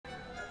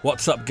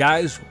What's up,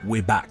 guys?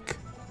 We're back.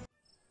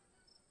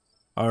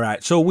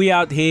 Alright, so we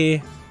out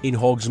here in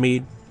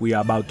Hogsmeade. We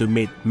are about to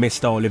meet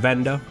Mr.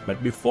 Ollivander,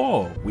 but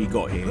before we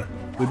got here,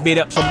 we beat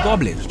up some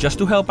goblins just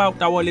to help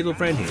out our little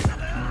friend here.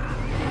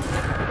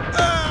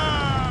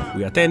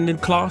 We attended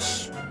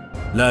class,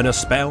 learned a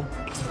spell,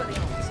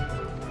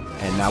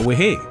 and now we're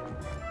here.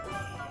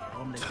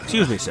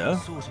 Excuse me, sir.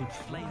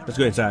 Let's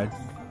go inside.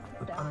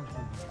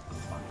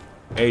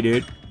 Hey,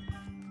 dude.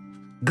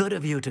 Good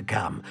of you to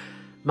come.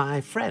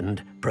 My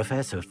friend,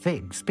 Professor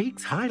Fig,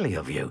 speaks highly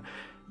of you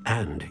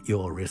and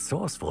your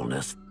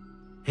resourcefulness.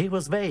 He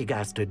was vague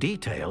as to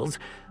details,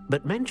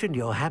 but mentioned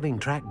your having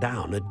tracked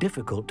down a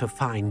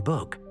difficult-to-find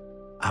book.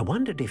 I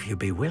wondered if you'd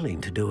be willing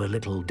to do a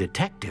little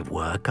detective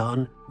work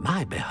on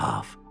my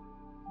behalf.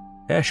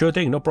 Yeah, sure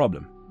thing, no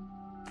problem.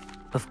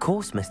 Of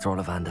course, Mr.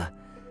 Ollivander.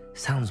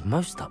 Sounds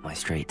most up my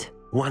street.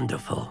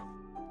 Wonderful.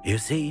 You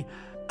see,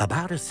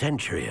 about a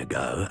century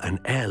ago, an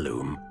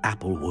heirloom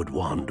applewood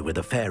wand with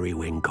a fairy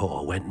wing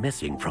core went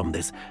missing from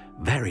this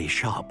very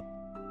shop.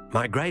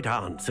 My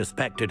great-aunt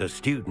suspected a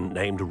student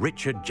named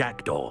Richard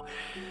Jackdaw.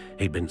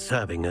 He'd been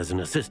serving as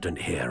an assistant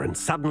here and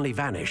suddenly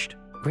vanished.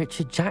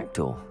 Richard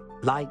Jackdaw?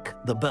 Like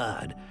the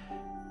bird.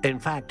 In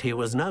fact, he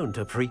was known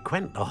to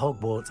frequent the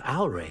Hogwarts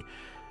Owlery.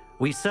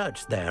 We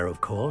searched there,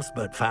 of course,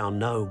 but found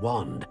no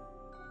wand.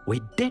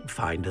 We did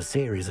find a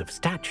series of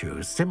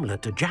statues similar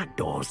to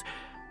Jackdaw's.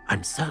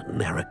 I'm certain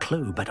they're a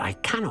clue, but I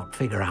cannot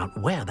figure out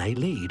where they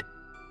lead.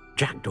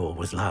 Jackdaw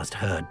was last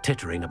heard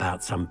tittering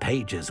about some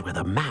pages with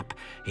a map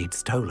he'd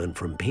stolen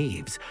from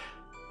Peeves.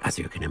 As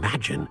you can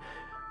imagine,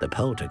 the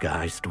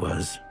poltergeist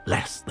was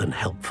less than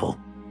helpful.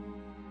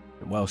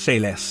 Well, say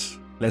less.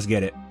 Let's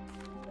get it.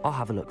 I'll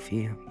have a look for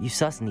you. You've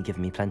certainly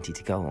given me plenty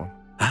to go on.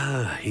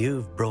 Ah,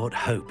 you've brought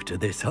hope to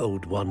this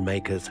old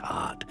wand-maker's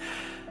heart.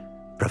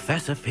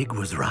 Professor Fig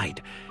was right.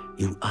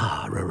 You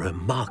are a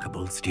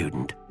remarkable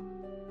student.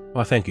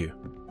 Well, thank you.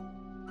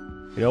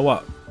 You know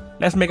what?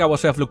 Let's make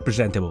ourselves look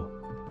presentable.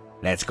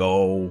 Let's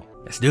go.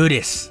 Let's do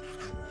this.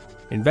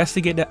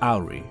 Investigate the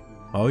owlery.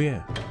 Oh,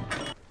 yeah.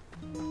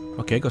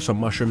 Okay, got some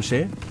mushrooms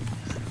here.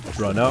 Let's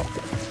run up.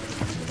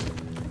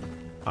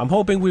 I'm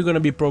hoping we're going to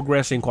be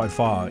progressing quite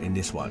far in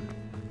this one,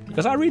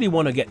 because I really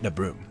want to get the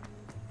broom.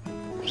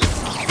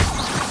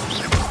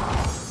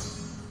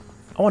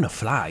 I want to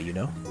fly, you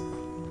know?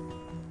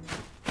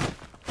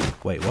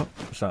 Wait, what?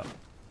 What's up?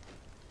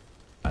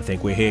 I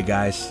think we're here,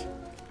 guys.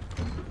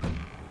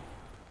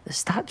 The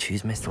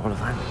statues Mr.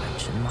 Ollivander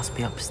mentioned must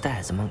be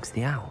upstairs amongst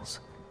the owls.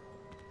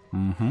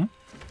 Mm-hmm.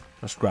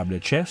 Let's grab the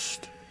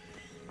chest.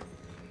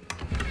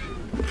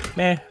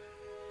 Meh.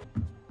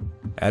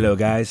 Hello,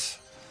 guys.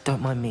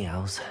 Don't mind me,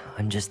 owls.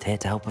 I'm just here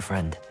to help a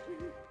friend.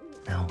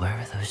 Now, where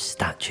are those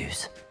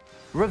statues?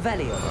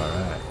 Revelio!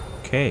 Alright.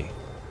 Okay.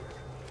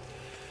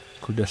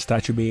 Could the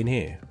statue be in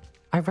here?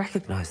 I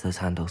recognize those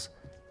handles.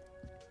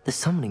 The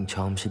summoning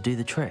charm should do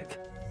the trick.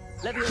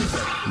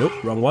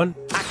 Nope, wrong one.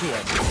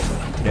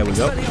 There we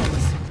go.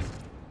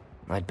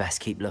 I'd best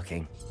keep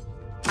looking.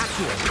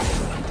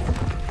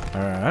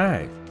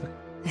 Alright.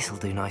 This'll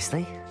do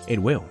nicely. It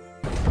will.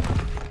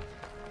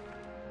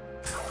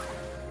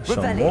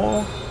 Some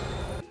more.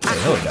 Wait,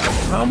 hold on.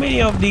 How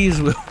many of these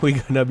are we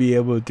gonna be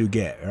able to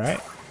get, right?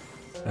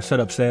 Let's head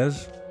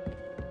upstairs.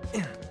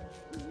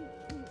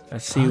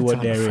 Let's see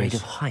what there is. I'm afraid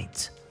of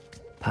heights.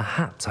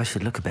 Perhaps I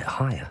should look a bit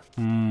higher.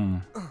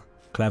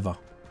 Clever.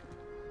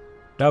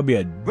 That would be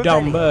a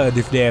dumb bird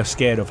if they're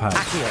scared of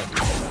heights.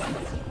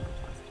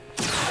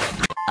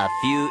 A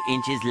few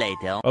inches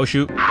later. Oh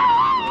shoot.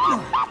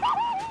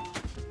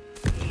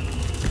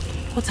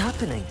 What's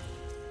happening?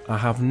 I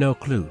have no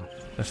clue.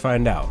 Let's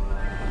find out.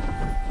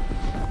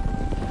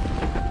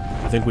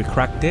 I think we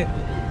cracked it.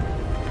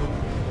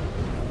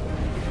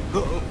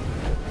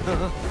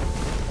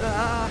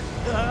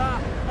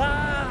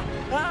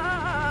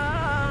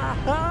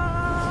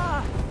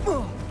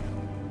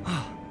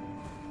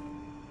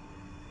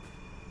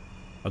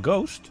 A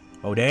ghost?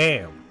 Oh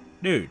damn.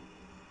 Dude,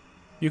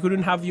 you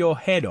couldn't have your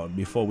head on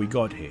before we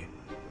got here.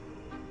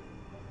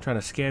 Trying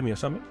to scare me or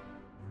something?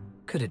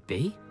 Could it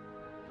be?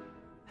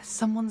 Has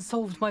someone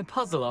solved my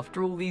puzzle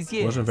after all these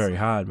years? It wasn't very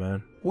hard,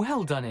 man.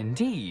 Well done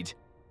indeed.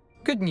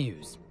 Good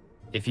news.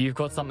 If you've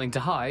got something to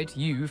hide,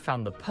 you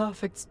found the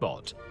perfect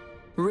spot.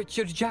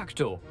 Richard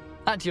Jackdaw,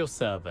 at your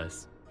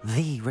service.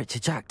 The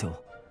Richard Jackdaw.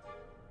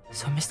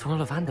 So Mr.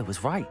 Ollivander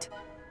was right.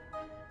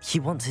 He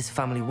wants his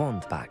family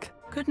wand back.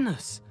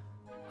 Goodness.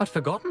 I'd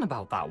forgotten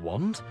about that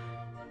wand.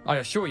 I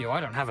assure you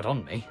I don't have it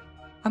on me.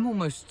 I'm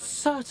almost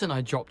certain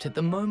I dropped it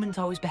the moment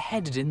I was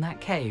beheaded in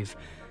that cave.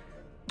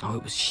 Oh,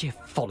 it was sheer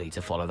folly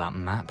to follow that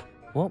map.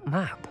 What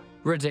map?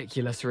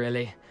 Ridiculous,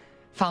 really.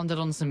 Found it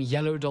on some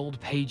yellowed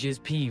old pages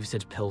Peeves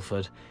had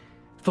pilfered.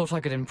 Thought I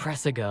could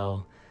impress a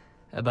girl.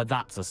 But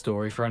that's a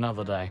story for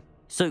another day.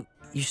 So,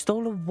 you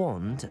stole a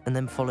wand and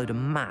then followed a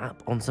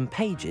map on some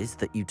pages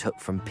that you took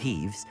from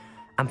Peeves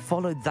and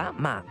followed that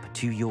map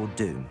to your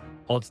doom.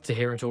 Odd to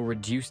hear it all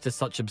reduced to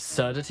such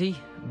absurdity,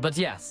 but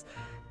yes.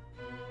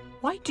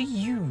 Why do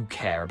you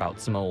care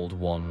about some old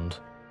wand?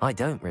 I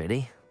don't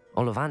really.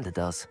 Ollivander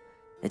does.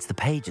 It's the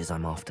pages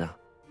I'm after.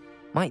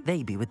 Might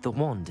they be with the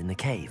wand in the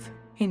cave?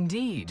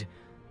 Indeed.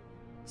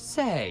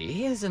 Say,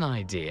 here's an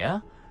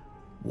idea.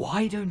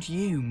 Why don't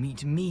you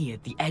meet me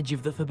at the edge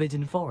of the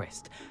Forbidden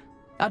Forest?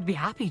 I'd be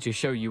happy to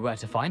show you where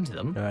to find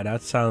them.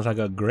 That sounds like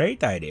a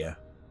great idea.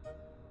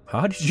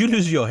 How did you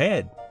lose your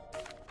head?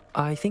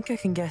 I think I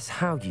can guess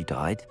how you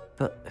died,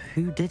 but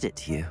who did it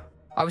to you?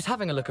 I was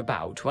having a look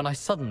about when I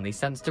suddenly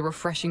sensed a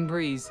refreshing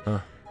breeze.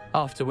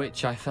 After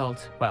which I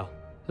felt, well,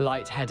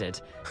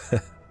 lightheaded.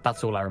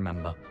 That's all I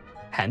remember.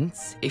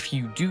 Hence, if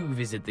you do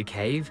visit the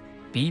cave,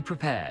 be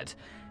prepared.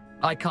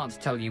 I can't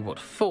tell you what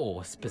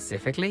for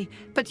specifically,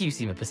 but you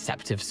seem a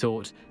perceptive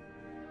sort.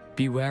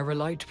 Beware a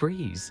light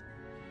breeze.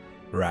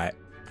 Right.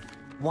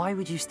 Why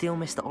would you steal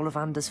Mr.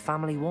 Ollivander's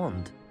family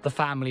wand? The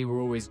family were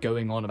always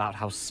going on about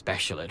how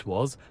special it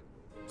was,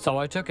 so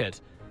I took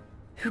it.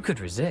 Who could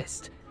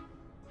resist?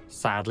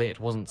 Sadly, it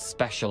wasn't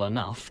special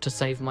enough to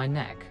save my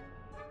neck.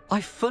 I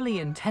fully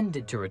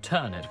intended to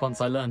return it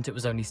once I learned it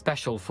was only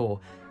special for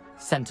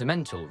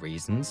sentimental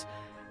reasons,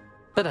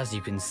 but as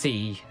you can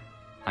see,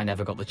 I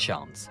never got the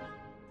chance.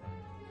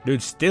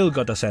 Dude still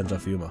got a sense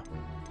of humor.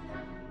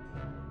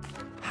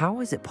 How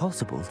is it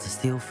possible to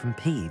steal from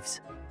Peeves,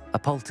 a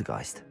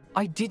poltergeist?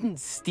 I didn't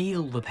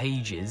steal the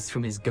pages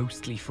from his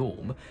ghostly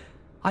form.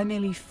 I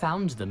merely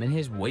found them in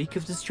his wake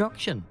of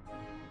destruction.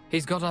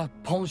 He's got a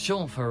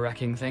penchant for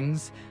wrecking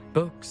things.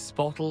 Books,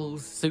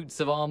 bottles, suits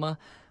of armor,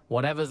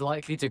 whatever's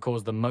likely to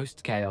cause the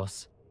most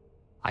chaos.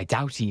 I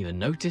doubt he even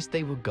noticed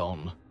they were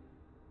gone.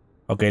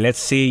 Okay, let's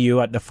see you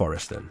at the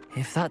forest then.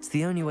 If that's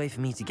the only way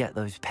for me to get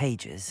those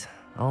pages,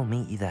 I'll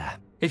meet you there.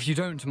 If you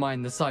don't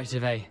mind the sight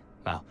of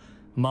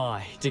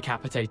my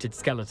decapitated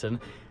skeleton,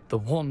 the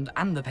wand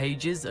and the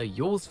pages are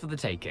yours for the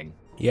taking.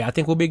 Yeah, I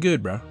think we'll be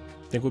good, bro.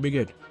 I think we'll be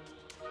good.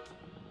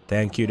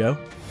 Thank you, though.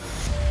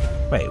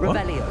 Wait, what?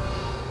 Revelio.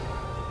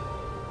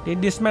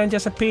 Did this man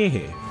just appear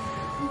here?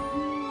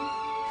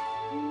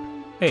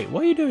 Hey,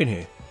 what are you doing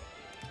here?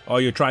 Oh,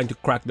 you're trying to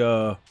crack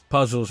the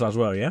puzzles as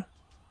well, yeah?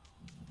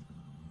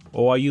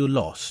 Or are you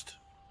lost?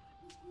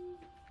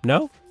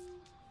 No?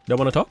 Don't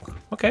want to talk?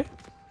 Okay,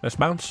 let's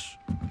bounce.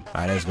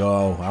 Alright, let's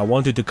go. I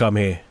wanted to come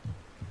here.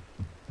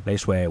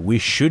 Place where we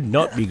should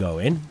not be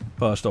going,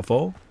 first of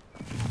all.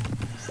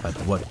 But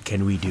what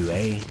can we do,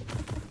 eh?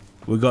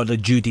 We got the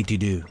duty to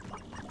do.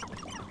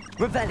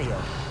 Revelio.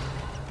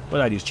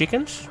 What are these,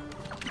 chickens?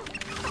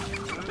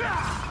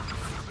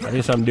 I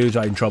think some dudes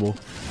are in trouble.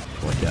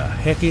 What the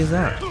heck is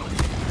that?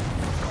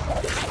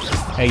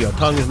 Hey, your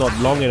tongue is not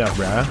long enough,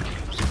 bruh.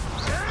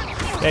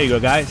 There you go,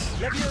 guys.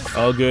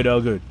 All good,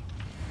 all good.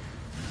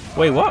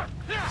 Wait, what?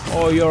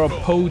 Oh, you're a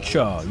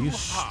poacher. You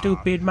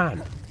stupid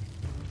man.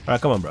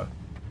 Alright, come on, bro.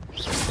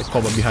 Let's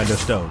cover behind the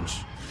stones.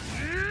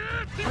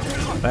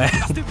 Get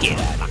out of here.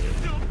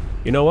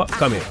 You know what?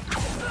 Come here.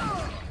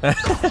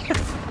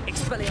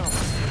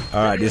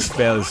 Alright, this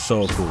spell is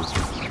so cool.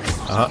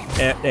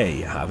 There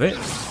you have it.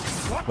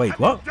 Wait,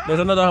 what? There's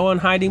another one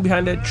hiding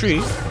behind that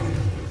tree.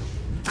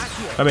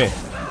 Come here.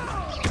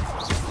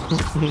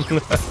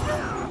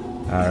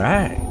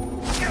 Alright.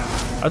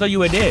 I thought you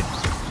were dead.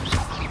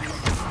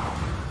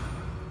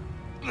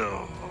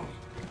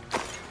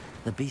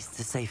 The beasts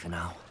are safer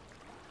now.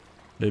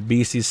 The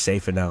beast is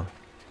safer now.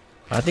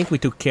 I think we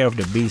took care of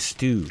the beast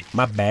too.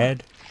 My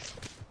bad.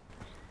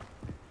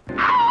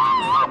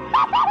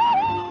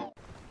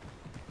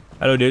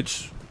 Hello,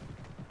 dudes.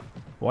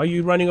 Why are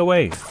you running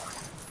away?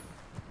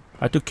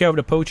 I took care of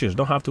the poachers.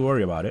 Don't have to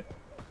worry about it.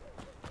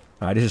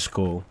 Alright, this is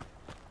cool.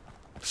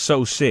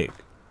 So sick.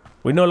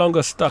 We're no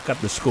longer stuck at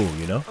the school,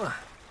 you know?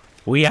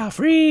 We are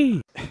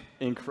free!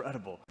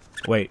 Incredible.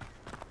 Wait.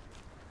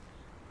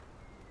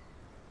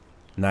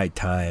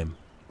 Nighttime.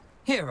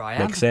 Here I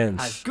am. Makes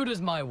sense. As good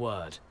as my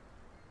word.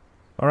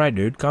 Alright,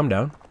 dude. Calm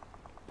down.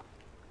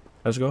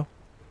 Let's go.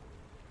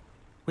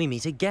 We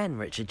meet again,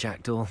 Richard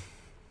Jackdaw.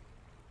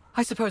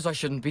 I suppose I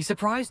shouldn't be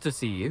surprised to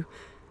see you.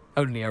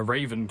 Only a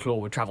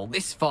Ravenclaw would travel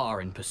this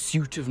far in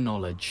pursuit of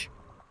knowledge.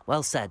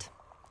 Well said.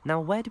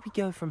 Now where do we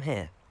go from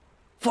here?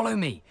 Follow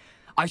me.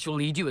 I shall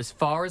lead you as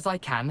far as I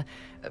can,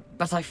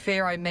 but I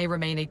fear I may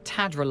remain a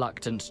tad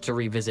reluctant to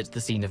revisit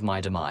the scene of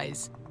my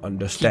demise.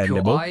 Understandable.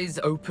 Keep your eyes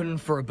open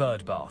for a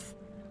bird bath.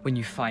 When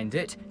you find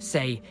it,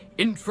 say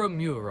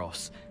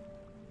intramuros.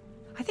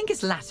 I think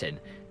it's Latin.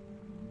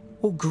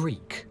 Or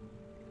Greek.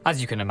 As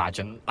you can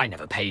imagine, I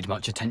never paid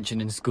much attention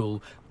in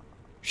school.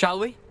 Shall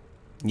we?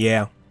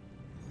 Yeah.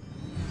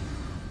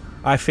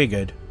 I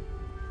figured.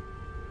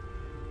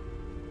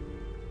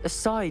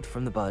 Aside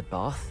from the bird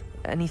bath,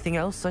 anything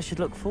else I should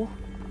look for?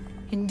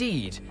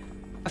 Indeed.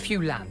 A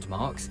few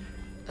landmarks.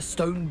 A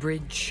stone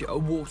bridge, a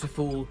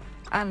waterfall,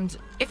 and,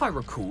 if I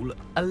recall,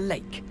 a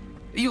lake.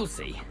 You'll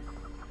see.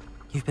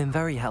 You've been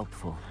very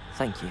helpful.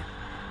 Thank you.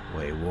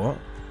 Wait, what?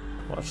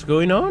 What's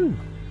going on?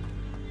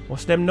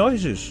 What's them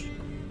noises?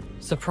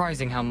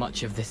 Surprising how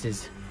much of this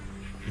is,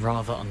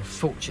 rather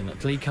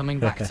unfortunately, coming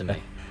back to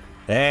me.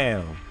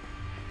 Damn.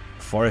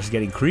 The forest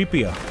getting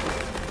creepier.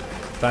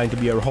 Trying to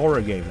be a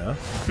horror game now.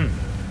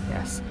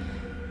 Yes.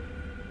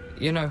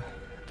 You know,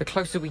 the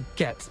closer we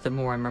get, the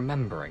more I'm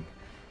remembering.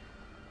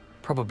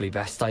 Probably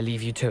best I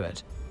leave you to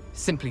it.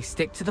 Simply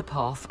stick to the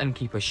path and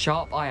keep a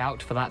sharp eye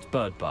out for that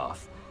bird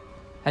bath.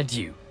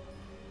 Adieu.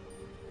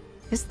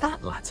 Is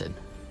that Latin?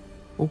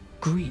 Or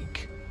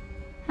Greek?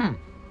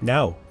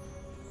 No.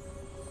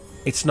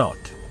 It's not.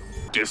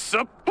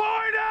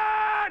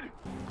 Disappointed!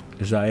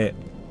 Is that it?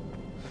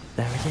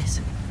 There it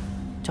is.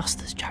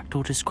 Just as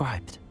Jackdaw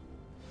described.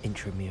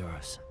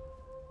 Intramuros.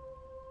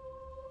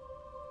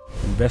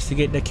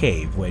 Investigate the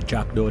cave where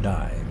Jackdaw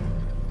died.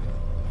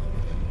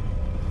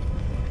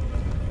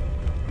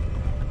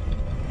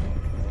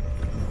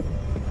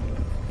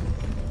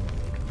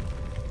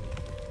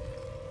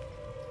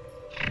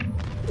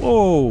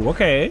 Whoa,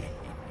 okay.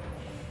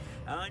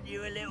 Aren't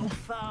you a little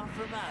far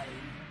from home?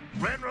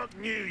 Ranrock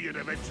knew you'd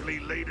eventually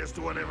lead us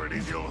to whatever it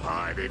is you're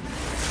hiding.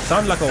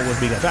 Sounds like I was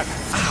being attacked.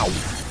 Ow!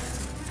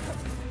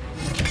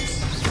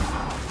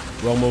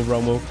 Wrong move,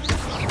 wrong move.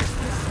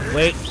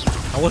 Wait,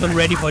 I wasn't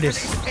ready for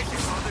this.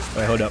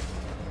 Wait, hold up.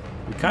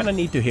 We kind of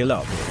need to heal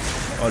up.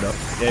 Hold up.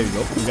 There we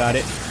go. We got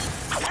it.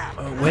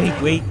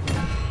 Wait.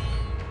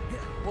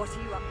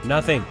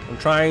 Nothing. I'm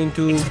trying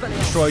to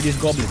destroy this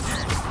goblin.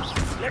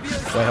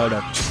 Wait, hold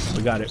up.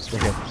 We got it.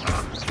 Okay.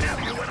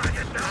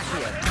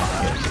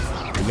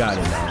 We got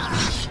it now.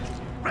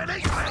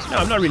 No,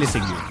 I'm not really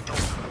seeing you.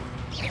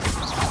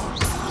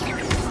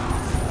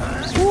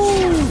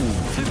 Woo!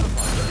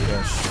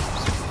 Yes.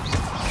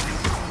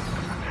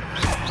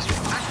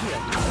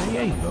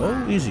 There you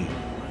go. Easy.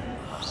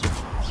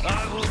 I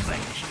will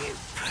make you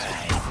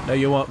pay. No,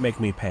 you won't make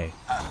me pay.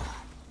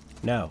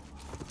 No.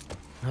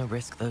 No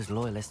risk those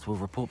loyalists will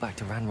report back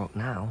to Ranrock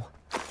now.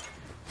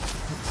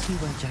 Let's see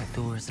where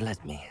Jackdaw has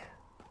led me.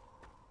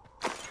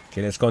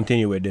 Okay, let's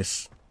continue with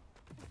this.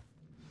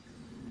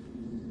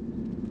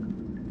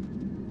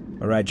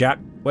 Alright, Jack.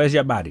 Where's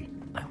your body?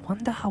 I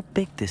wonder how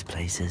big this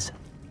place is.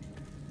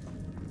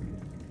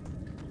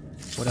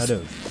 What I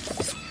do?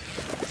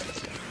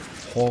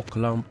 Hawk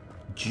lump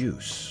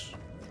juice.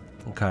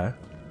 Okay.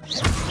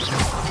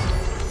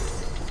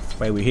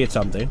 Wait, we hit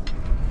something.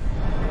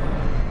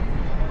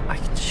 I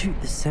can shoot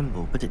the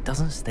symbol, but it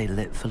doesn't stay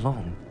lit for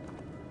long.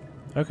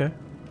 Okay.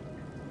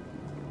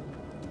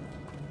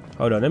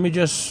 Hold on, let me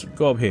just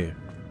go up here.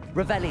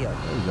 Revelio.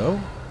 There we go.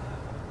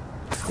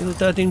 Little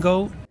 13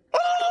 gold.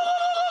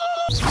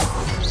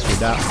 See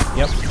that?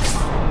 Yep.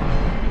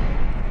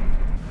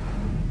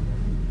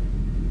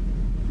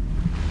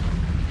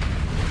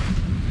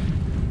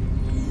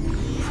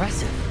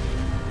 Impressive.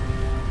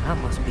 That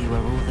must be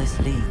where all this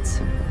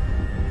leads.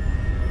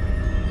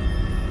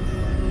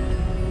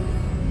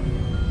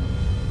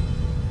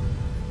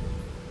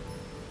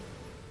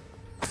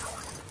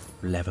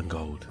 $11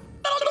 gold.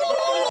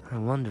 I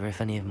wonder if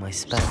any of my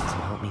spells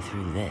will help me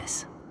through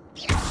this.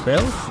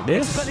 Spells?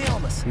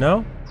 This?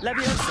 No?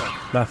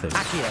 Nothing.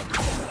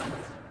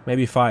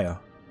 Maybe fire.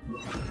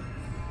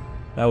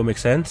 That would make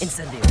sense.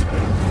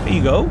 There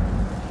you go.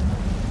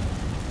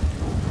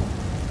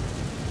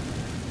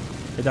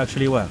 It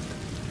actually worked.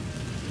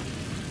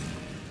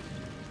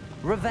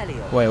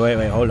 Revelio.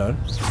 Wait, hold on.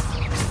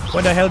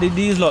 Where the hell did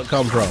these lot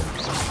come from?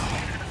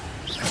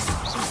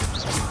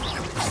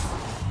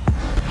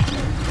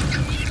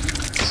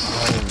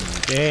 Oh,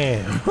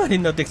 damn. I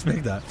did not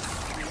expect that.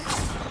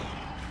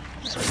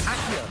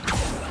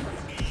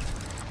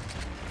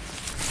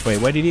 Wait,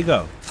 where did he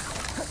go?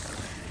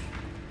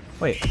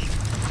 Wait.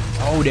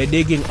 Oh, they're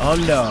digging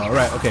under.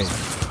 Alright, okay.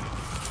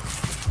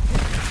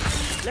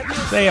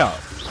 Stay out.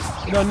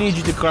 We don't need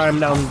you to climb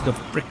down the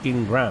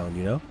freaking ground,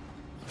 you know?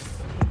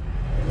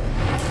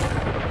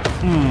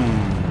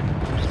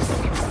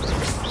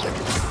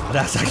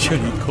 That's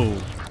actually cool.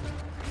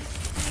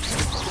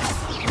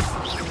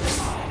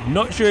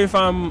 Not sure if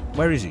I'm...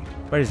 Where is he?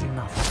 Where is he?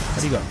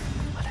 Where'd he go?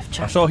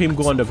 I saw him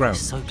go underground.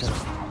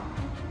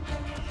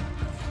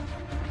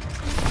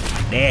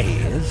 There he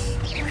is.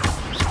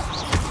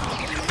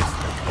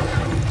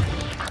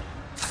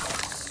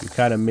 You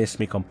kind of missed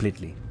me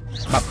completely.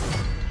 Bop.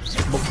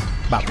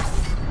 Boop. Bop.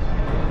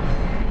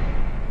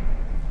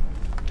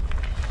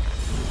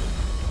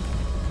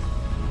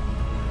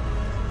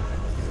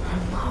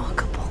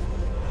 Remarkable.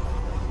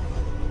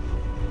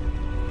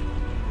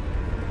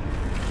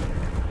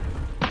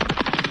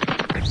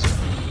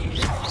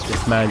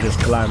 This man just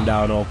climbed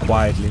down all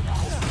quietly,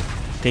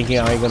 thinking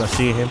I ain't gonna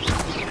see him.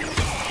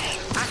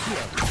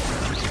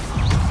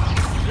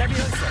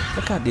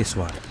 Look at this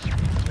one.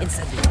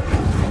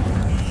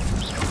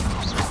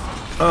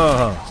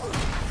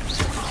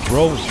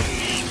 Roll.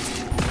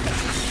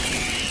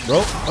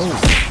 Oh.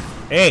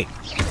 Hey.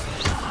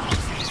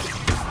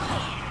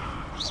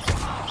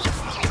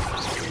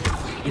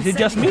 Is it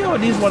just me or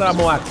these one are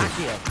more active?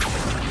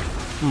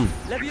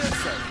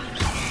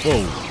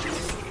 Whoa.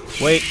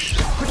 Wait.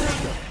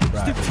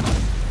 Right.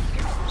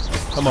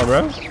 Come on,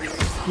 bro.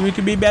 You need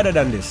to be better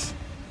than this.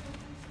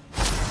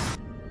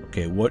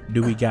 Okay, what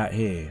do we got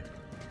here?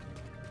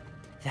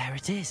 There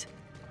it is.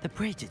 The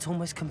bridge, it's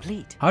almost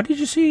complete. How did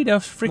you see the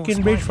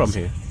freaking bridge from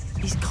here?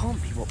 These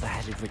can't be what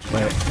beheaded Richard.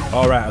 Wait.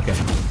 Alright, okay.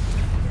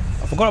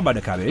 I forgot about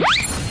the cabbage.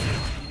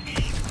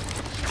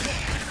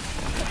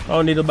 Oh,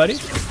 little buddy.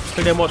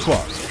 So then what's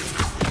what?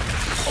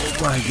 Oh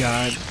my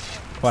god.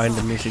 Find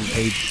the missing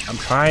page. I'm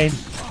trying.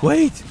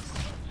 Wait.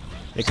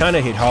 They kind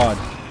of hit hard.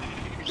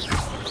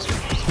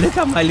 Look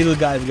how my little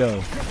guys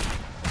go.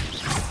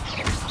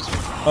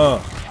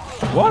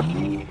 What?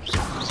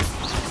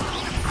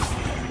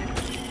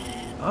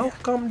 How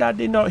come that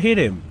did not hit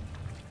him?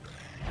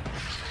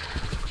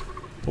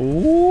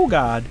 Oh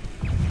god.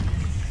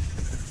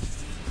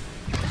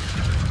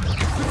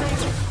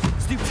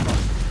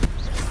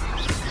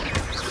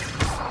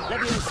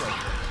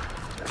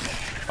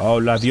 Oh,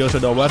 Lavioso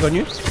don't work on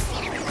you?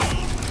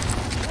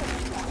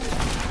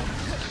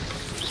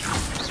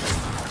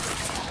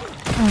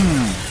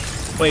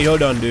 Wait,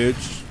 hold on,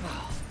 dudes.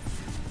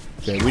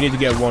 Okay, we need to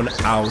get one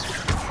out.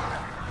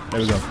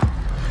 There we go.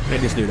 Get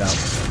this dude out.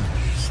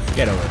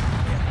 Get over it.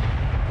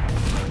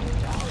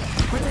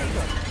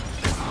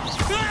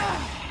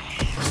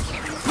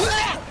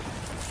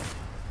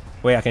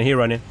 Wait, I can hear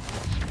running.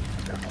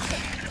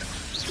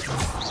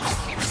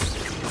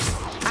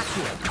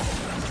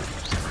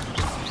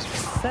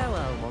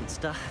 Farewell,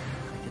 monster.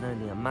 I can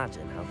only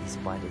imagine how these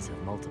spiders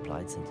have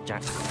multiplied since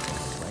Jack came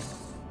this way.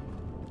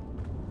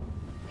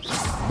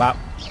 Bop.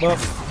 Bop.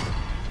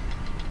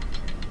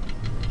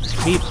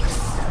 Beep.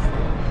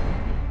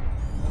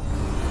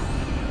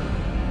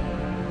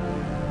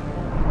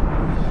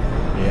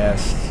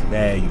 Yes,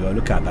 there you go.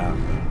 Look at that.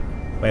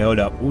 Wait, hold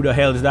up. Who the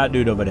hell is that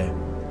dude over there?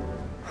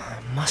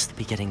 I must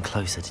be getting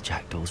closer to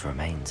Jackdaw's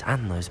remains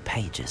and those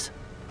pages.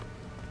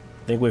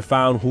 Think we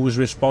found who's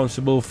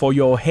responsible for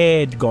your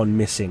head gone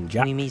missing,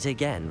 Jack. We meet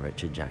again,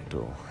 Richard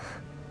Jackdaw.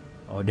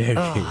 Oh, there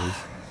he is.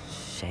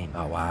 Shame.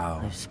 Oh, wow.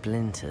 Those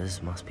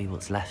splinters must be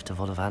what's left of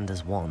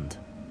Ollivander's wand.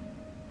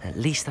 At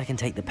least I can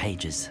take the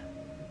pages.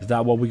 Is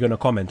that what we're gonna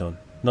comment on?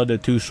 Not the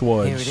two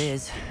swords. Here it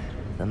is.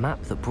 The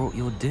map that brought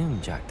your doom,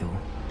 Jackdaw.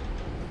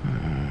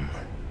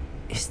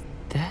 Is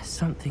there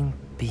something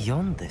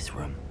beyond this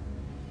room?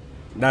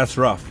 That's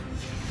rough.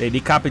 They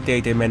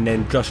decapitate him and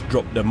then just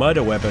drop the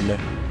murder weapon there.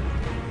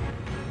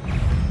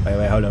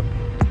 Wait, hold up.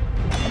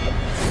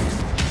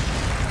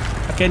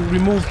 I can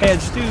remove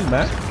heads too,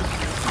 man.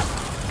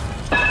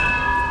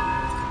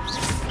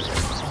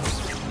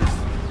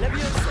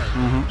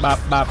 Bop,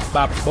 bop,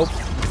 bop, bop.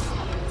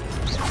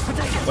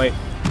 Wait.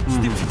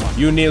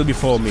 You kneel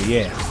before me,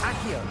 yeah.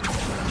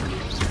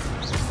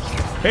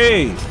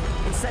 Hey!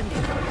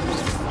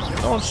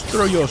 Don't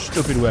throw your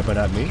stupid weapon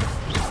at me.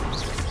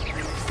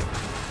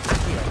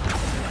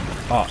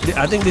 Oh,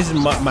 I think this is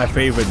my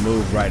favorite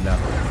move right now.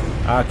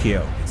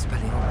 Accio.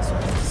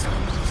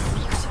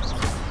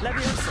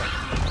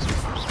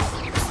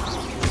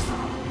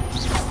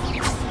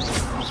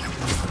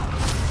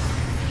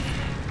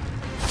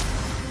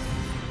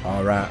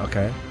 Alright,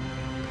 okay.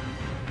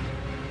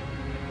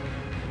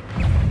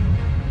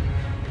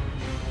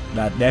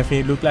 That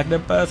definitely looked like the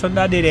person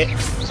that did it.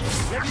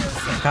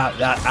 Look at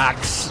that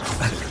axe.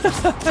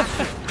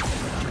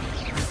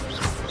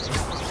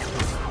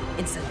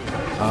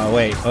 Oh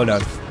wait, hold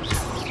on.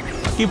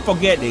 I keep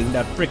forgetting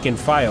that freaking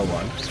fire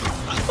one.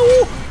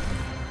 Ooh.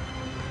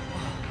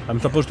 I'm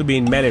supposed to be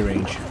in melee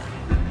range.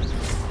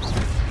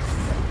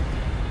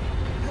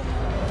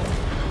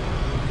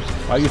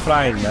 Why are you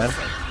flying, man?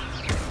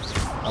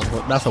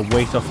 That's a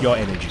waste of your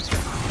energy.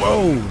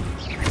 Whoa!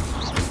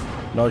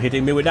 Not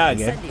hitting me with that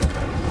again.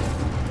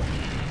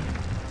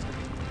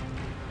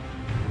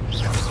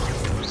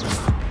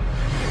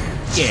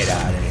 Get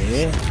out of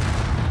here.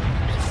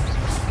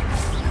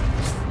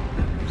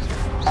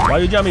 What are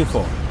you jumping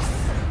for?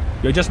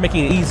 You're just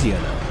making it easier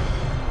now.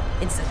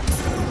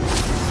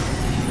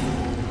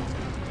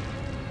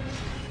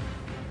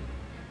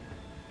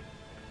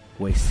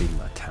 Wasting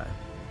my time.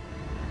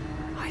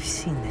 I've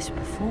seen this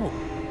before.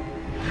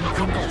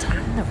 The not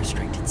and the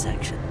restricted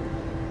section.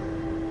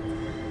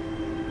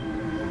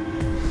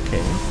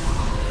 Okay.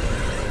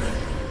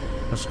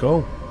 Let's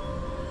go.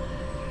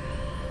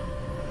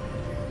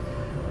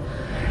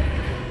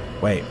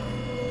 Wait.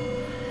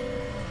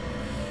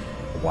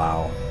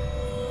 Wow.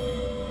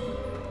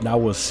 That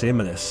was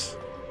seamless.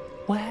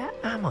 Where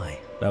am I?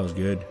 That was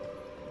good.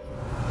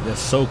 That's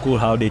so cool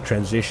how they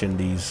transition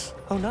these.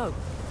 Oh no.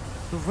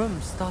 The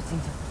room's starting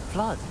to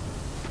flood.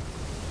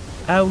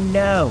 Oh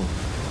no.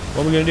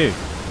 What are we gonna do?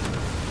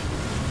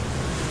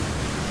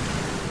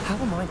 How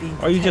am I being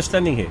protected? Are you just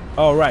standing here?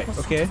 Oh, right. What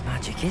Okay. sort of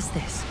magic is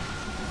this?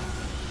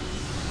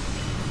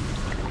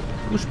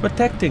 Who's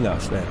protecting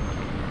us then?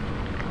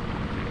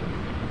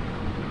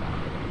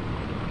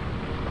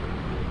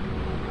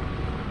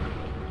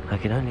 I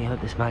can only hope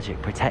this magic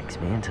protects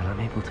me until I'm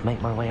able to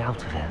make my way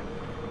out of here.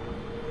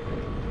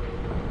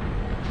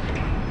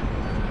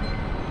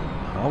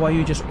 How are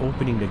you just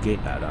opening the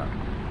gate like that?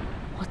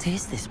 What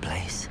is this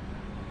place?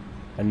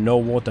 And no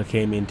water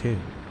came in too.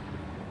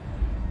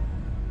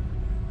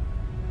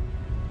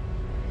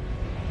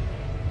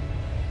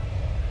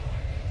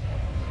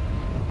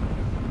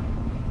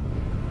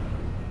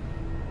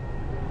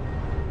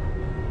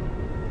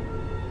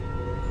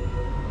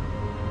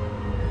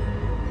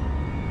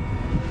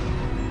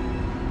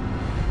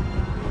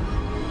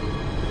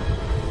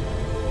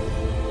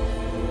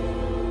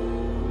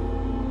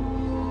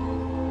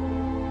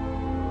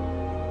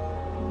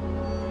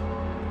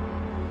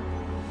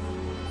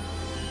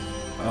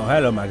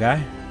 hello, my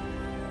guy.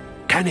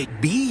 Can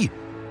it be?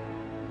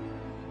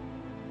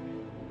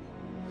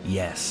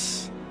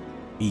 Yes,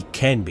 it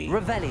can be.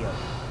 Revelio.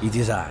 It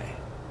is I.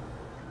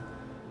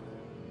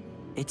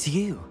 It's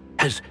you.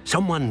 Has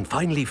someone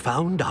finally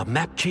found our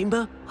map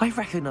chamber? I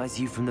recognize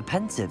you from the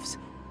Pensives.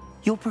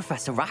 You're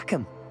Professor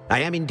Rackham. I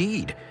am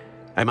indeed.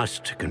 I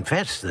must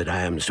confess that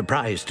I am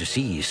surprised to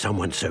see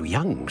someone so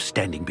young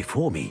standing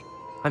before me.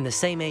 I'm the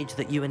same age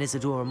that you and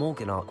Isadora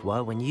Morganach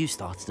were when you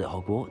started at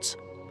Hogwarts.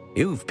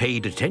 You've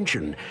paid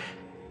attention,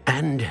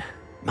 and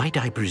might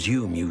I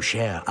presume you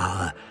share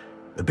our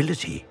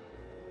ability?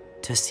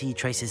 To see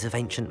traces of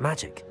ancient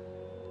magic?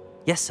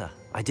 Yes, sir,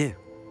 I do.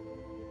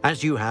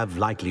 As you have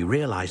likely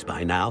realized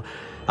by now,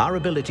 our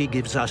ability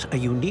gives us a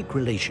unique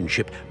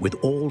relationship with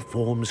all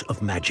forms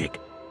of magic.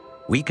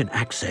 We can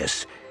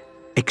access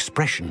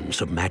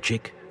expressions of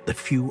magic that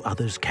few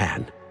others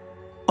can.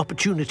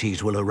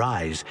 Opportunities will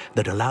arise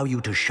that allow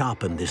you to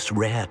sharpen this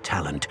rare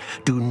talent.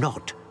 Do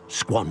not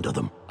squander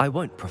them. I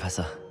won't,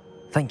 Professor.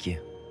 Thank you.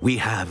 We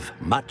have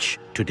much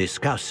to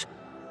discuss.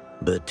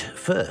 But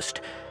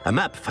first, a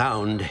map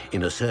found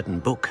in a certain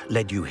book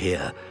led you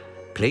here.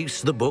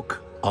 Place the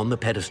book on the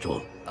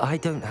pedestal. I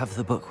don't have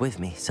the book with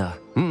me, sir.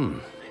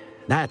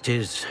 That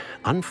is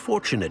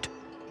unfortunate.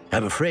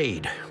 I'm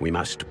afraid we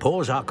must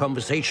pause our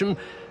conversation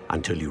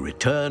until you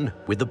return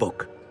with the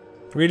book.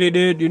 Really,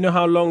 dude? You know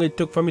how long it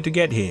took for me to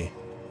get here?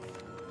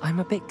 I'm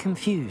a bit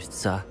confused,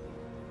 sir.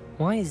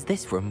 Why is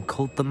this room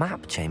called the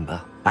map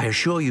chamber? I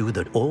assure you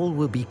that all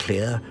will be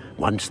clear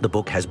once the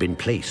book has been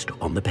placed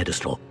on the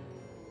pedestal.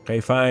 Okay,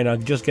 fine. I'll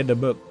just get the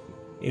book.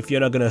 If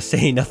you're not gonna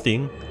say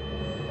nothing.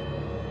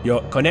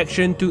 Your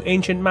connection to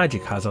ancient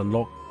magic has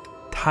unlocked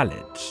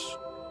talents.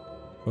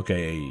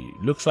 Okay,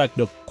 looks like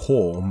the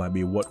core might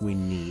be what we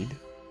need.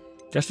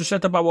 Just to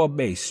set up our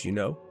base, you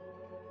know,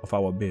 of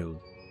our build.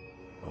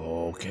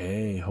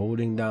 Okay,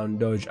 holding down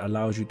dodge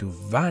allows you to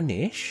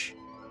vanish.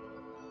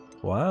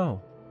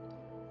 Wow.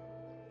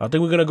 I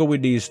think we're gonna go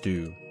with these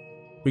two.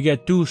 We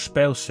get 2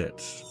 spell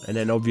sets, and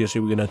then obviously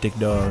we're gonna take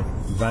the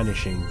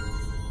vanishing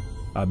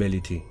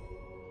ability.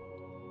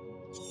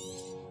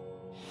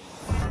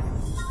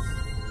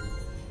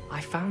 I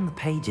found the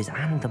pages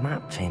and the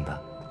map chamber.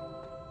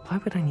 Why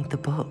would I need the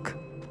book?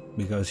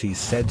 Because he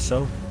said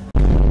so.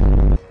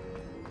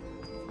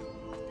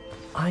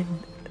 I'm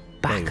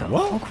back Wait, at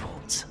what?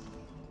 Hogwarts.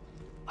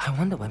 I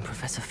wonder when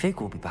Professor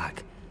Fig will be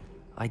back.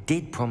 I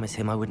did promise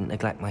him I wouldn't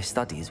neglect my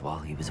studies while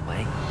he was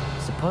away.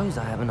 Suppose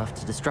I have enough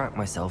to distract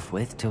myself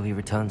with till he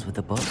returns with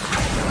the book.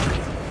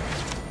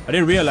 I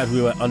didn't realize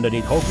we were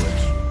underneath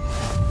Hogwarts.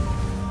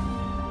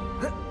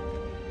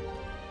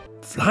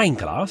 Flying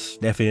class?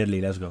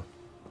 Definitely, let's go.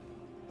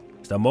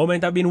 It's the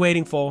moment I've been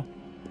waiting for.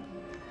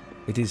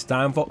 It is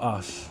time for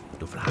us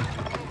to fly.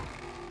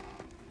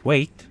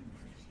 Wait,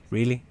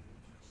 really?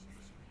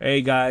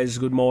 Hey guys,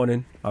 good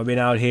morning. I've been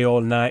out here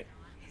all night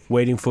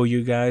waiting for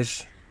you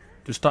guys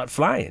to start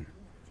flying.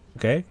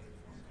 Okay?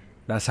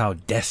 That's how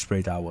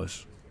desperate I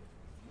was.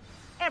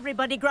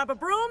 Everybody grab a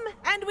broom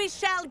and we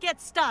shall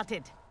get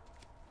started.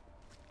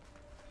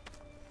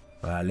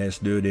 Alright, let's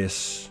do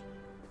this.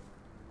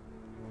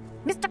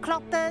 Mr.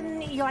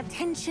 Clopton, your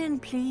attention,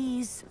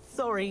 please.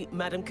 Sorry,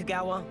 Madam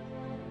Kagawa.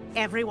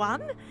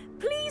 Everyone,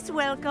 please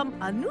welcome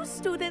a new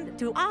student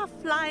to our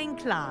flying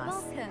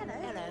class.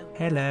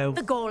 Hello.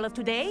 The goal of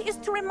today is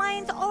to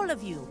remind all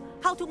of you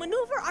how to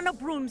maneuver on a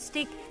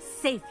broomstick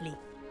safely,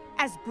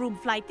 as broom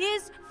flight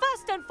is,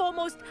 first and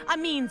foremost, a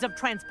means of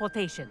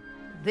transportation.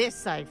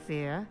 This, I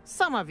fear,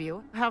 some of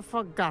you have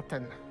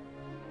forgotten.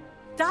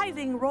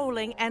 Diving,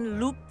 rolling,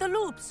 and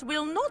loop-the-loops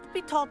will not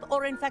be taught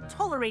or in fact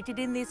tolerated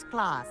in this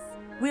class.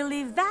 We'll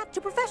leave that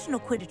to professional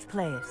Quidditch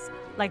players,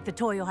 like the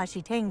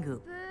Toyohashi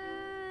Tengu.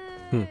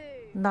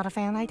 Not a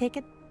fan, I take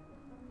it?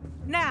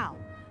 Now,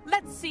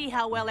 let's see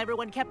how well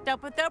everyone kept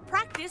up with their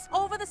practice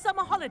over the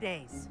summer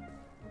holidays.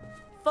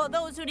 For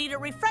those who need a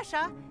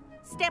refresher,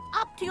 step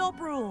up to your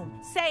broom,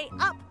 say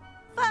up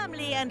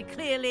firmly and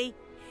clearly,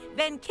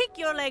 then kick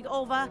your leg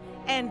over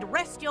and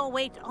rest your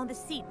weight on the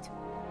seat.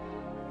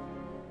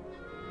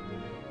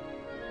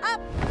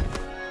 Up!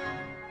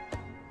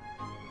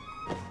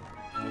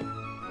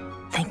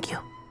 Thank you.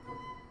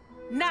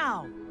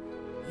 Now,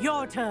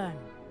 your turn.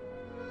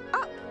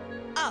 Up,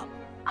 Up.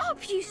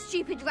 up, you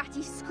stupid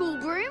ratty school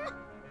broom!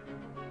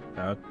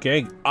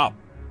 Okay, up.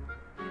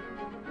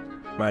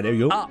 Right, there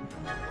you go. Up.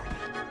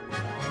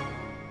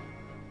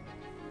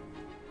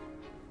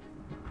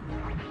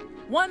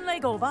 One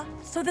leg over,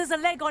 so there's a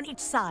leg on each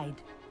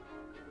side.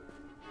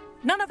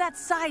 None of that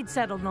side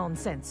saddle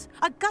nonsense.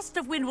 A gust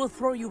of wind will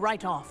throw you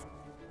right off.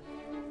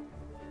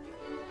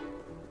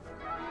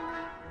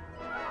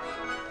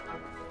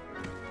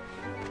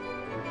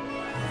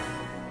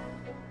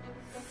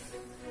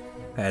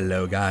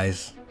 Hello,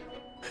 guys.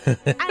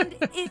 And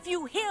if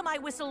you hear my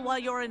whistle while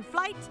you're in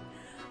flight,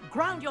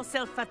 ground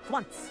yourself at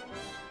once.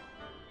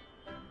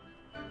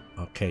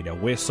 Okay, the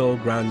whistle,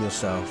 ground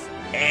yourself.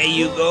 There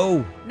you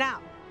go.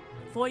 Now,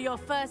 for your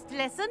first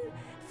lesson,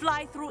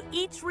 fly through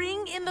each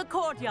ring in the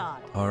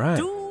courtyard. All right.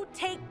 Do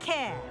take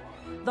care.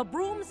 The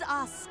brooms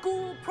are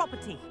school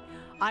property.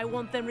 I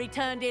want them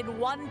returned in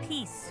one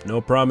piece.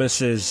 No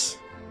promises.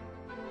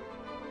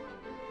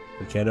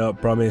 We cannot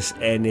promise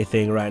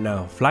anything right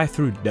now. Fly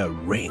through the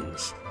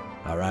rings.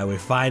 Alright, we're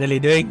finally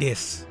doing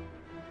this.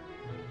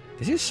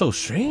 This is so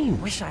strange.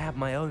 Wish I had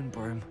my own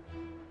broom.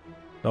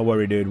 Don't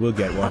worry, dude. We'll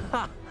get one.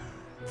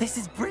 This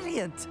is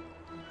brilliant.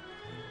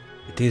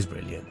 It is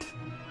brilliant.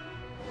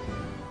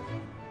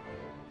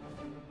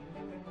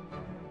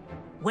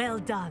 Well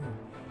done.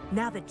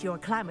 Now that you're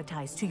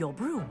acclimatized to your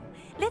broom,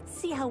 let's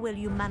see how well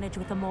you manage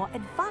with a more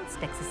advanced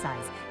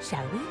exercise,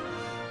 shall we?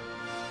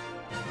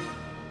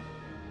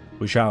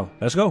 We shall.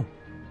 Let's go.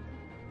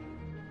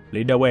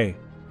 Lead the way.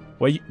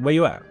 Where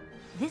you at?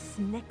 This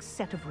next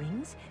set of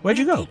rings Where'd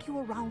you will go? take you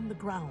around the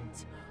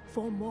grounds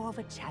for more of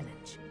a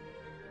challenge.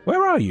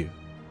 Where are you?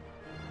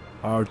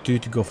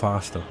 R2 to go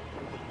faster.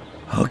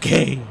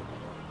 Okay.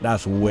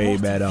 That's way What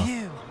a better.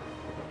 view.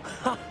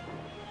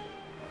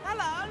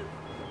 Hello.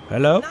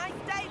 Hello? Nice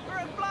day for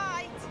a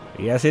flight.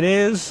 Yes, it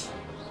is.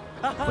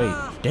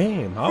 Wait,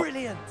 damn. How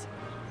Brilliant.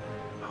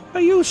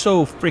 are you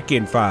so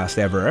freaking fast,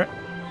 Everett?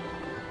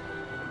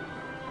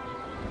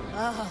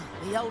 Ah,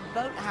 the old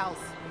boathouse.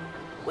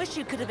 Wish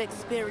you could have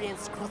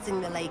experienced crossing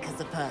the lake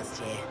as a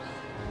first year.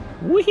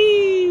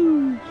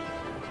 Woohoo!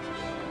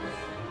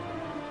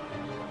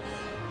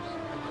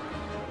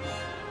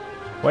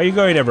 Where you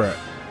going, Everett?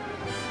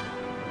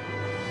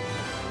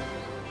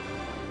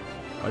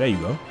 Oh, there you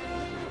go.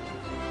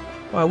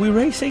 Wow, are we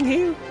racing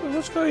here?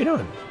 What's going on?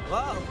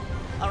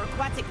 Whoa, our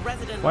aquatic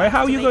resident. Why? How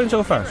are likes to you make going an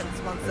so fast?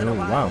 appearance once in a Oh,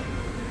 while.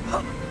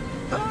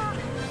 wow.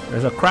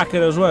 There's a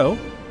kraken as well.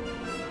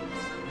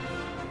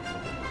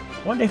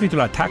 Wonder if it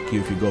will attack you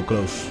if you go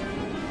close.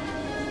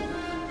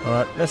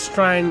 Alright, let's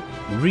try and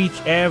reach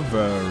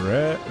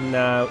Everett.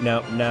 No,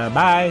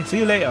 bye. See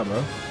you later,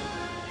 bro.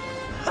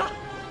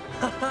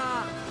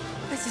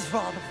 This is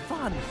rather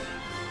fun.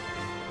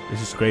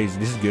 This is crazy.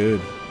 This is good.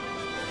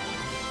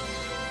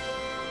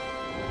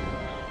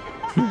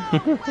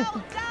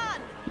 Well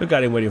done. Look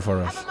at him waiting for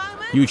us. Have a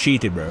moment? You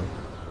cheated, bro.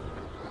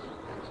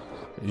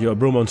 Is your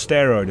broom on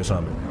steroid or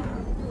something?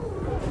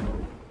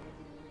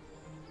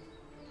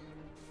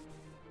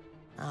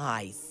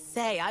 I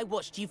say, I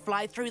watched you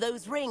fly through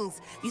those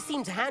rings. You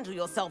seem to handle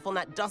yourself on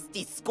that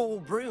dusty school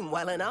broom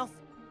well enough.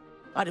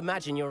 I'd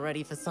imagine you're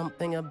ready for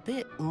something a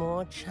bit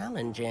more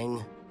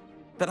challenging.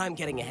 But I'm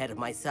getting ahead of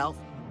myself.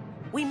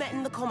 We met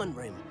in the common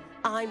room.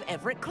 I'm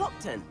Everett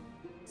Clopton.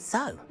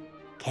 So,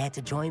 care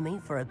to join me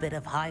for a bit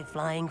of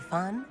high-flying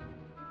fun?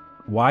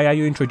 Why are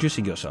you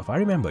introducing yourself? I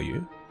remember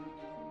you.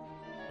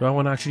 Do I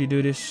want to actually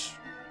do this?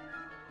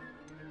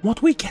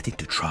 Won't we get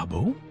into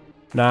trouble?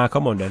 Nah,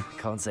 come on then.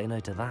 Can't say no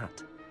to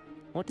that.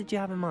 What did you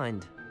have in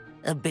mind?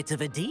 A bit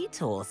of a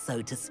detour,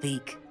 so to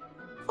speak.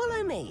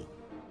 Follow me.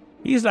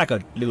 He's like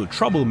a little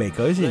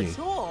troublemaker, isn't The he?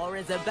 tour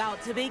is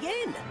about to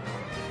begin.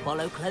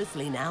 Follow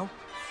closely now.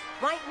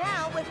 Right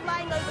now, we're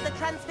flying over the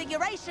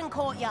Transfiguration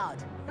Courtyard.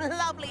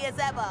 Lovely as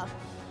ever.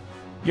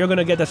 You're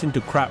gonna get us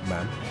into crap,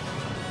 man.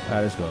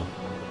 Alright, let's go.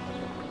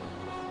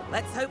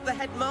 Let's hope the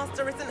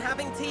headmaster isn't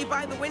having tea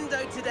by the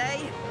window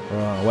today.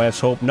 Well, let's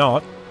hope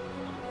not.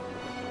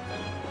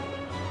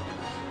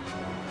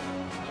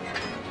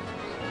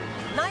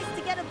 Nice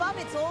to get above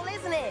it all,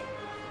 isn't it?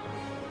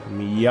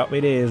 Yup,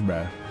 it is,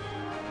 bruh.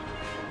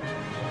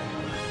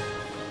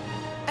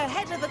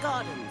 Ahead of the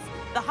gardens,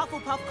 the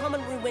Hufflepuff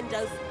common room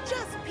windows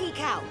just peek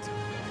out.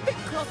 Bit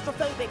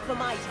claustrophobic for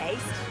my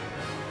taste.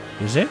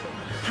 Is it?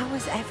 How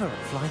is Everett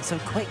flying so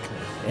quickly?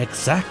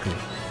 Exactly.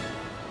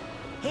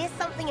 Here's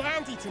something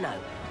handy to know.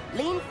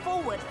 Lean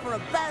forward for a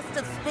burst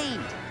of speed.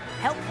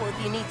 Helpful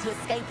if you need to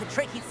escape a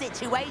tricky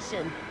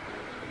situation.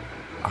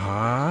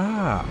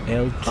 Ah,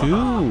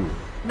 L2.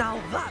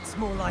 Now that's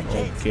more like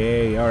it.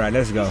 Okay, alright,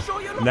 let's go.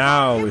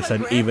 Now it's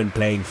an even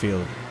playing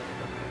field.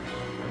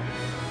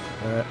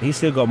 He's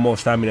still got more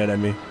stamina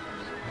than me.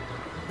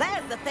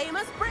 There's the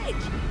famous bridge.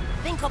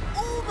 Think of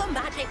all the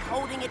magic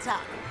holding it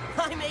up.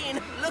 I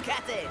mean, look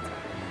at it.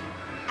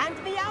 And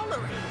the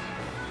owlery.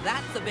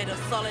 That's a bit of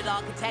solid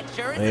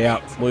architecture, isn't Yeah,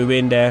 it? we've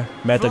been there.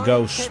 Met a Flying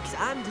ghost. ships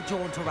and a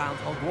jaunt around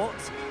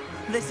Hogwarts.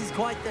 This is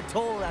quite the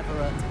tour,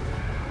 Everett.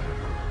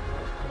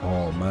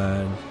 Oh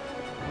man.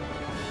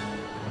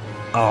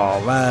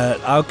 Oh man.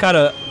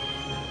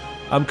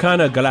 I'm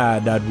kinda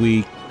glad that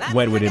we That's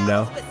went with the him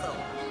now. gal's whistle.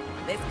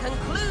 This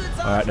concludes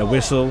our Alright, the tour.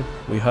 whistle.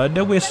 We heard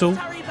the whistle.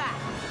 Let's hurry back.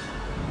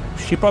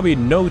 She probably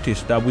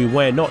noticed that we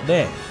were not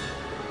there.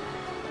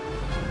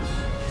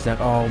 She's like,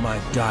 oh my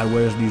god,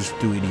 where's these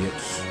two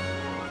idiots?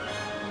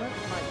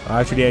 I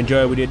actually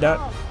enjoyed we did that.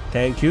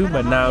 Thank you,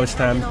 but now it's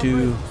time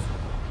to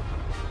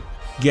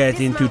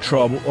get into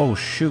trouble. Oh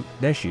shoot,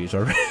 there she is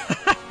already.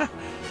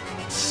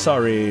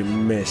 Sorry,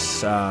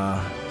 miss.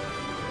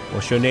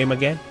 What's your name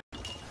again?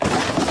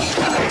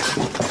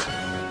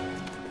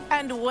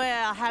 And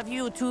where have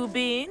you two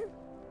been?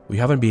 We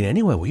haven't been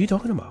anywhere. What are you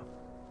talking about?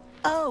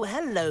 Oh,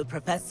 hello,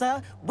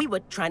 Professor. We were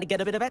trying to get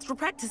a bit of extra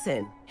practice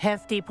in.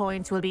 Hefty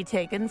points will be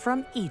taken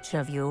from each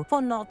of you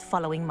for not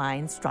following my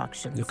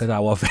instructions. Look at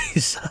our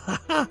face.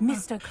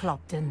 Mr.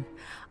 Clopton,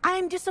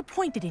 I'm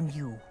disappointed in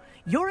you.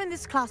 You're in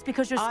this class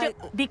because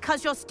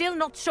you're still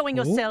not showing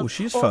yourself, Ooh,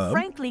 she's or firm.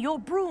 frankly, your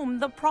broom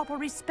the proper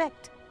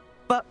respect.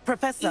 But,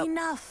 Professor...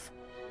 Enough.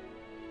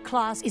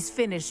 Class is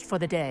finished for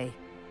the day.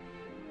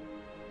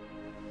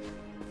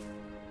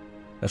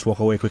 Let's walk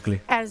away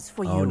quickly. As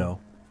for you, Oh no.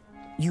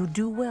 you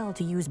do well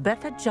to use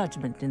better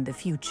judgment in the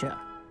future.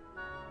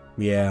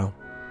 Yeah.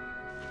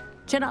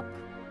 Chin up.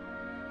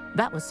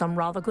 That was some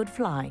rather good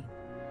flying.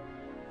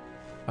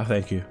 Oh,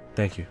 thank you.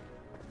 Thank you.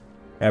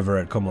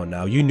 Everett, come on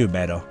now. You knew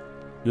better.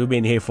 You've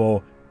been here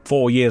for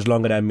 4 years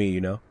longer than me,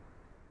 you know?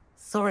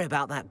 Sorry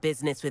about that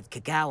business with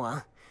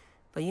Kagawa.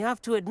 But you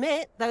have to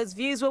admit, those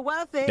views were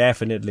worth it.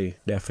 Definitely.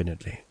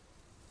 Definitely.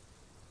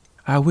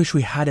 I wish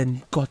we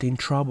hadn't got in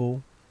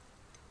trouble.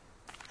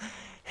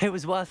 It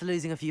was worth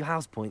losing a few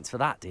house points for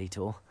that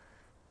detour.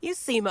 You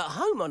seem at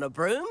home on a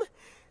broom.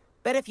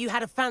 Bet if you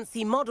had a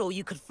fancy model,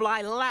 you could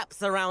fly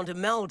laps around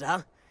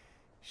Imelda.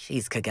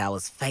 She's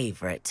Kagawa's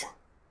favorite.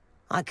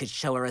 I could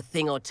show her a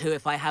thing or two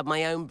if I had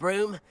my own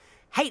broom.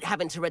 Hate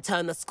having to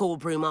return the school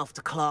broom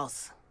after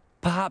class.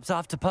 Perhaps I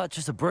have to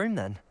purchase a broom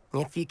then.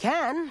 If you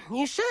can,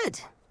 you should.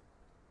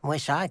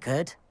 Wish I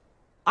could.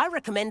 I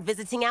recommend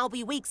visiting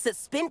Albie Weeks at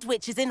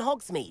Spintwitches in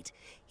Hogsmeade.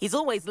 He's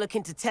always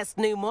looking to test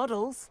new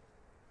models.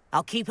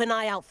 I'll keep an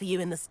eye out for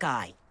you in the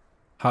sky.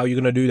 How are you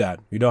gonna do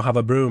that? You don't have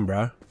a broom,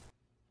 bruh.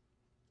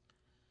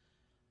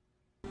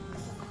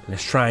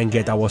 Let's try and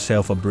get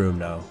ourselves a broom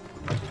now.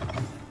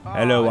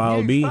 Hello,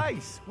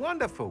 Albie.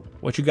 Wonderful.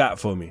 What you got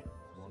for me?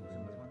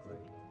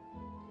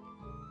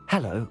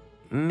 Hello,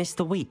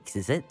 Mr. Weeks,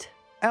 is it?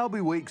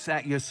 Albie Weeks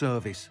at your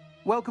service.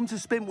 Welcome to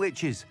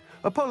Spintwitches.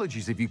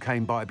 Apologies if you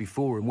came by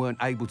before and weren't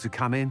able to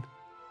come in.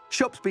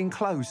 Shop's been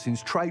closed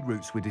since trade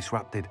routes were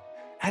disrupted.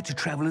 Had to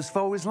travel as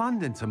far as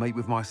London to meet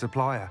with my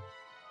supplier.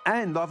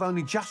 And I've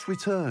only just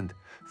returned,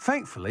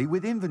 thankfully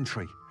with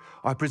inventory.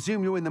 I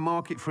presume you're in the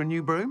market for a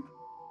new broom?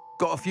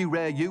 Got a few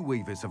rare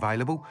U-weavers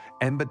available.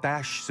 Ember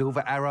Dash,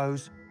 Silver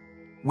Arrows.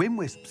 Wind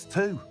Wisps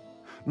too.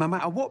 No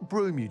matter what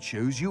broom you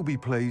choose, you'll be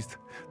pleased.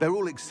 They're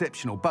all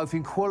exceptional, both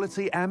in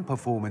quality and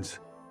performance.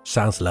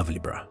 Sounds lovely,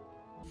 bruh.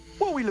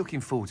 What are we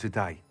looking for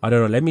today? I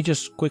don't know. Let me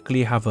just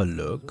quickly have a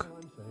look.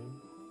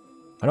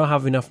 I don't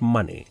have enough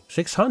money.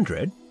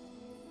 600?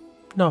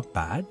 Not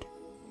bad.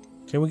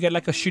 Can we get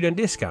like a student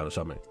discount or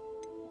something?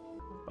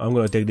 I'm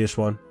gonna take this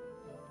one.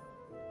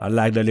 I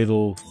like the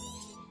little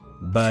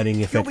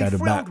burning effect at the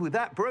back. You'll be thrilled with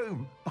that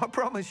broom, I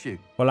promise you.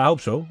 Well, I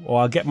hope so,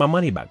 or I'll get my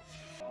money back.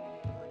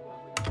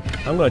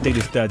 I'm gonna take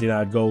this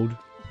 39 gold,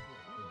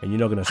 and you're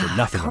not gonna say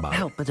nothing about it. I can't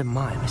help but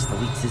admire Mr.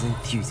 Weeks'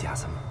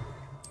 enthusiasm.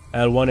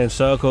 L1 in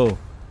circle.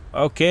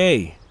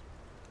 Okay.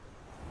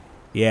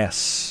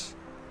 Yes.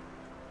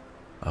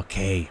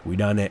 Okay, we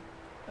done it.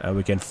 And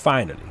we can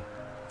finally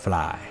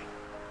fly.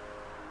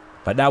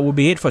 But that will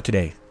be it for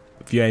today.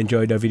 If you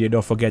enjoyed the video,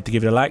 don't forget to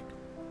give it a like.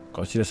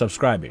 Consider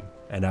subscribing.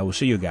 And I will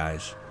see you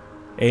guys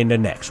in the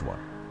next one.